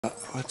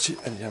Oggi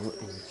andiamo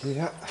in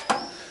Ikea a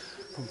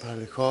comprare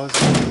le cose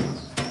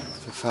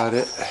per fare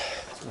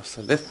il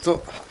nostro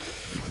letto,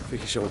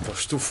 perché siamo un po'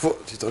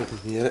 stufo di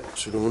dormire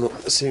sull'uno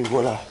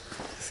singolare.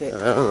 Sì.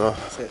 No?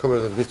 Sì. Come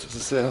ho dormito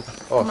stasera?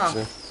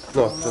 Oggi?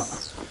 Notte? No.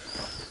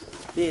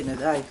 Bene,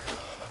 dai.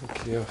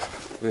 Anch'io.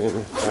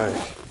 Bene, dai.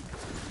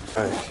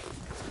 Dai.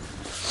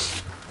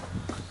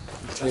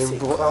 Il tempo Sì,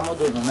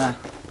 comodo non è.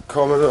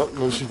 comodo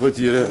non si può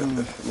dire.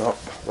 No.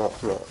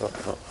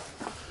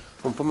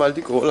 Un po' mal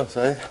di gola,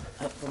 sai?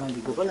 Come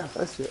di gola?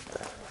 Eh sì.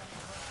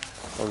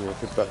 Oh mio,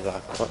 che bella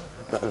acqua,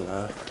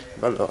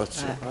 bella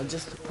oggi. Oggi è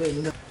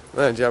stupendo.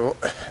 Noi andiamo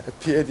a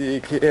piedi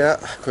Ikea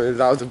con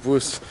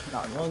l'autobus.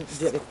 No, non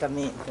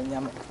direttamente,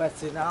 andiamo un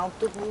pezzo in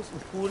autobus,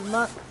 in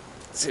pullman.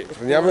 Sì,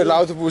 prendiamo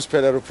l'autobus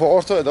per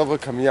l'aeroporto e dopo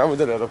camminiamo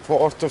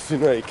dall'aeroporto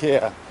fino a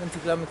Ikea. Quanti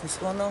chilometri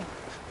sono?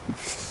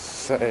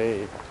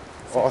 6,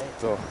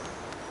 8.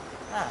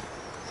 Ah.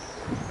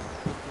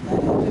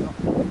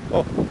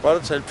 Oh, guarda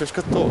c'è il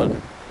pescatore.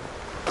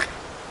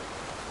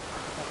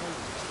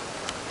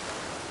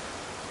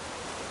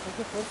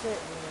 Perché forse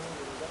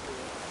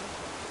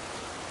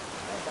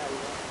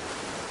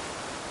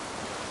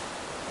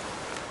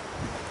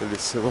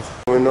Bellissimo.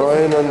 Come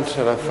noi non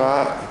ce la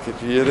fa a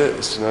capire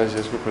se noi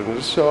riesco a prendere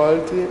i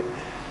soldi.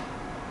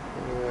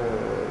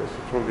 Adesso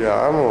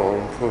proviamo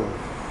un po'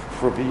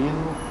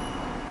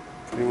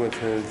 primo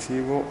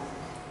alternativo.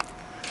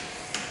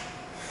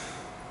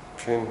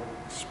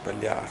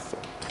 Sbagliato.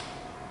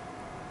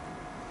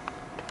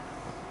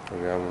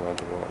 Proviamo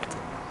un'altra volta.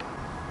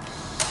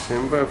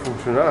 Sembra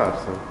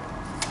funzionato.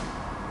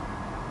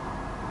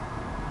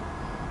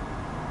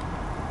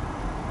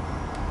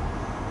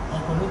 è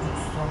quello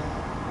giusto.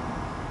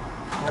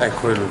 È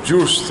quello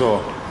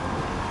giusto.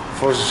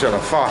 Forse ce la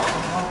fa.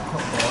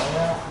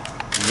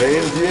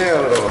 20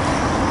 euro.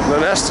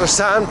 Non è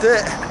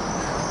stressante,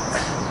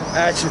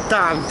 è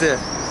eccitante.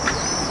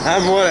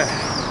 Amore.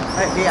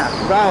 Via.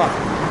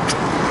 Brava.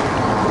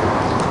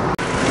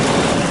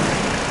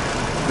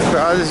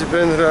 Quasi si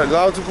prende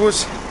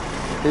l'autobus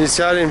e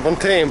iniziare in buon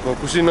tempo,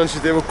 così non ci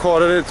devo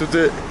correre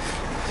tutta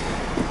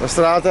la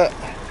strada.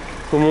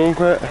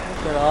 Comunque.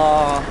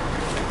 Però è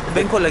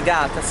ben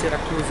collegata, si era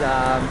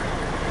chiusa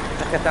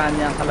da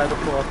Catania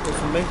all'aeroporto,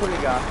 sono ben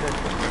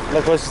collegate.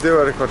 La cosa che si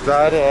deve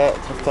ricordare è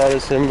portare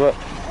sempre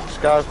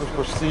scarpe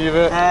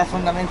sportive. È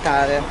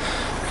fondamentale.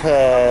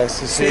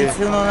 Sì. Se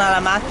uno non ha la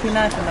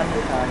macchina è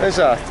fondamentale.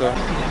 Esatto.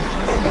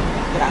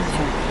 Grazie.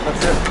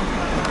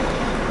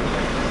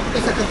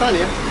 Questa è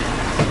Catania?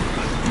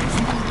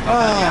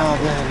 Ah,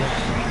 bene.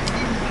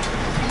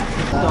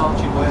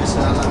 Ci può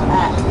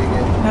essere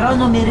però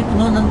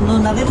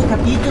non avevo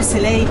capito se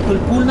lei col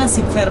pullman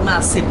si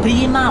fermasse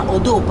prima o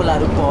dopo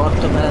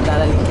l'aeroporto per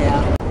andare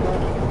all'Ikea.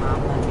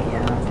 Mamma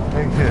mia.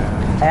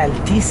 È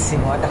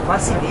altissimo, da qua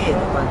si vede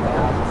quanto è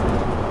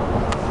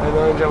alto. E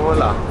noi andiamo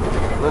là.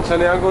 Non c'è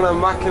neanche una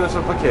macchina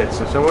sul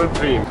parcheggio, siamo il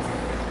primo.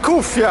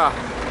 Cuffia!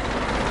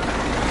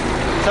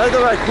 Sai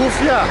dov'è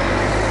cuffia?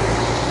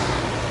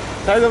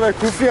 Sai dov'è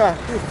cuffia?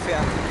 Cuffia.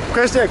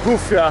 Questa è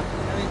cuffia.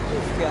 Siamo in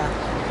cuffia.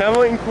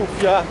 Siamo in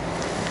cuffia.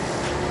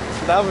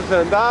 Dove sei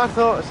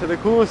andato? Se le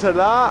cuffie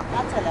là.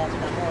 Là c'è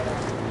l'Etna, amore.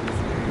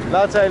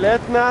 Là c'è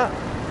l'Etna.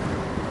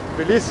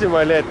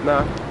 Bellissima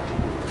l'Etna.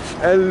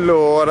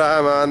 Allora,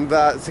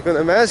 Amanda,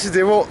 secondo me si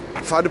devo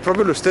fare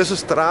proprio lo stesso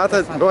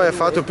strada che noi abbiamo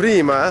fatto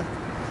prima.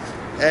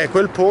 E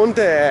quel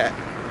ponte è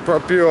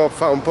proprio,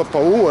 fa un po'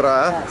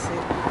 paura. Sì.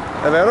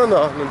 È vero o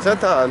no? Non c'è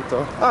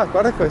tanto. Ah,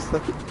 guarda questa.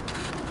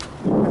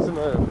 Questo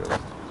noi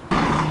abbiamo.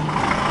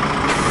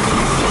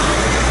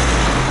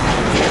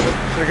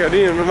 È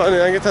carino, non va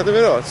neanche tanto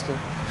veloce.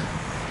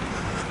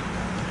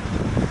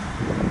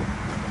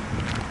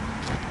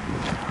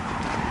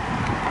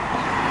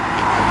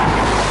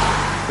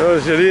 Loro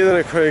si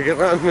ridono con i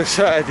Grand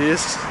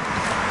Mercedes.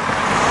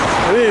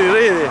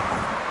 Ridi.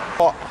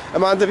 Oh,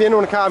 Amanda, viene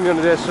un camion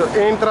adesso,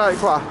 entra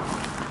qua.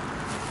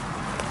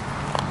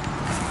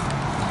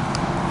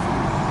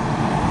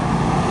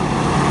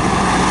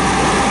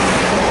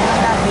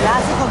 Andati là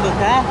secondo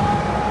te?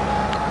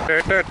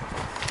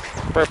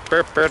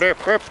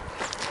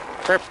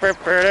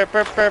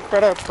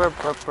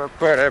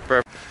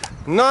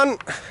 Non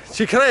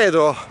ci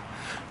credo,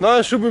 non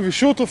ho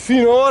sopravvissuto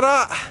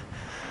finora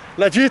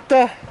la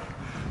gita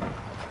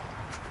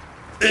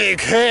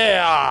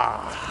Ikea.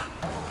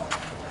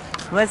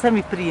 Noi siamo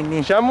i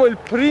primi. Siamo i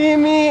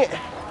primi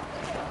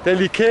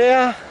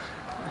dell'Ikea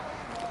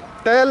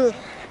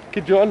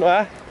che giorno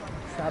è?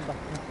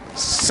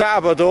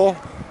 Sabato.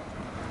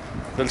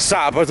 Del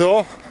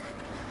sabato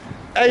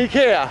è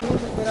Ikea.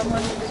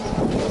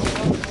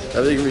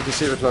 Jeg ved ikke, om vi kan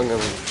se, hvad klokken er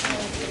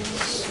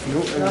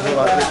nu.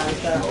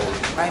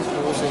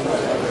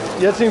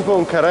 Jeg tænker på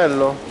un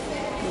carrello.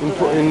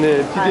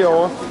 En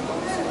PDO.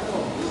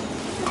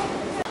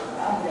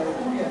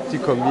 Ti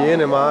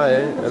conviene mai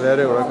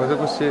avere una cosa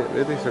così?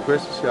 Vedi se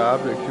questo si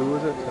apre e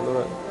chiude,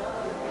 allora.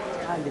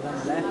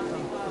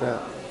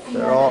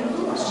 Però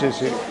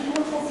sì.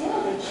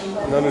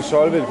 Non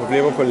risolve il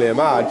problema con le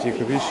immagini,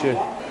 capisci?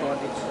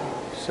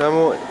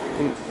 Siamo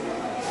in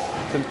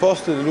del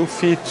posto degli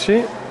uffici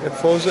e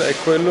forse è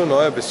quello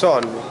noi abbiamo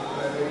bisogno.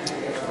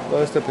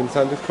 Noi stiamo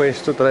pensando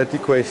questo, 3 di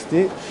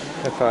questi,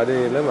 per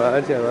fare le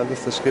magie, Amanda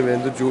sta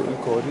scrivendo giù i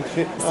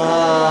codici.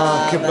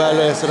 Ah, che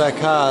bello essere a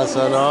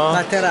casa, no?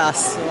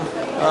 Materasso.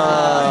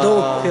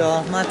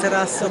 Doppio,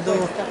 materasso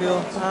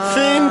doppio.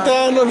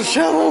 Finta, non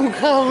siamo un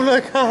cavolo a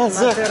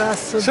casa!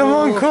 Materasso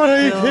siamo doppio. ancora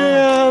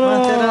Ikea, no?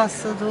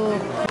 Materasso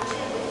doppio.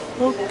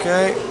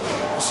 Ok,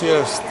 si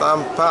è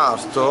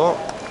stampato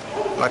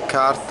la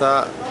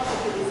carta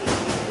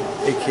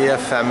Ikea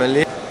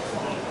Family.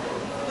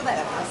 Dov'è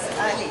la cassa?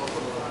 Ah, lì.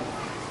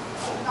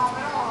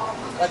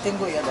 La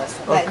tengo io adesso.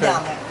 Dai,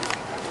 andiamo.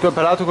 Tu hai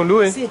parlato con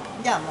lui? Sì,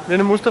 andiamo.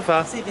 Viene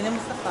Mustafa? Sì, viene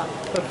Mustafa.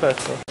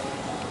 Perfetto.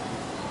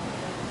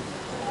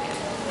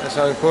 E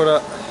sono ancora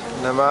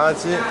le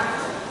magi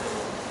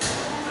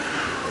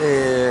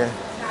e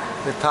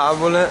le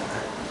tavole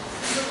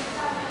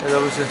e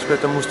dopo si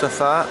aspetta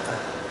Mustafa,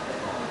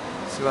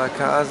 si va a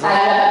casa,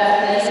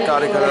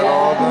 scarica la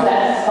roba,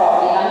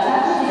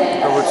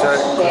 dopo c'è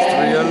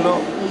costruirlo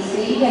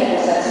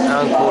e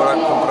ancora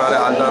comprare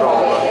altra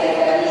roba.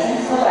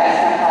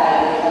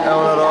 È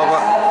una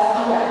roba.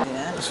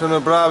 Sono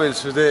bravi i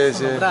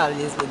svedesi. Sono bravi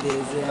gli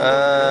svedesi. Tira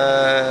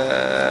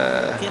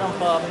un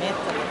po' a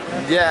mettere.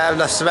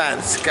 Jävla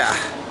svenska!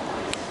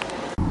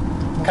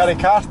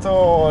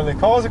 Caricato le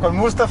cose con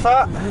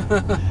Mustafa.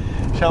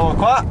 Siamo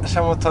qua,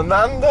 stiamo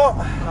tornando.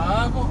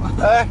 Bravo.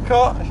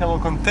 Ecco, siamo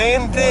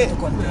contenti. Molto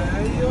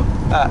contento.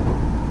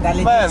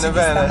 Dalle Bene, 10 di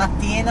bene.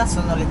 stamattina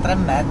sono le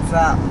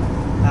 3:30.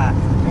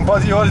 Un po'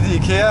 di ore di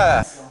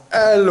Ikea.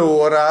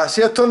 Allora,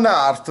 si è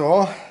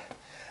tornato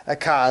a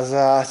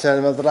casa, c'è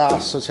il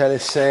madrasso, c'è le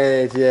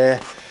sedie,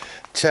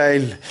 c'è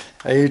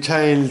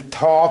il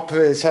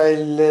top, c'è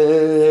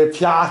i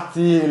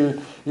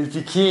piatti, i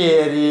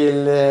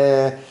bicchieri,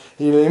 le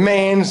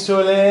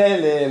mensole,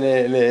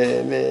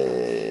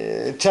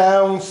 c'è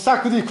un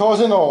sacco di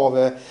cose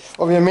nuove.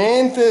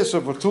 Ovviamente,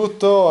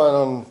 soprattutto,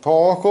 non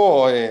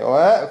poco,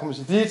 come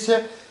si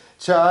dice,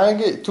 c'è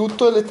anche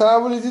tutte le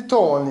tavole di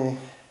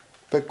Tony.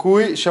 Per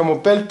cui siamo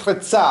ben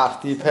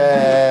attrezzati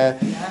per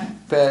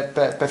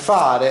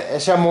fare e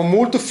siamo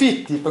molto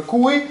fitti, per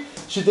cui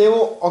ci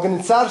devo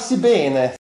organizzarsi bene.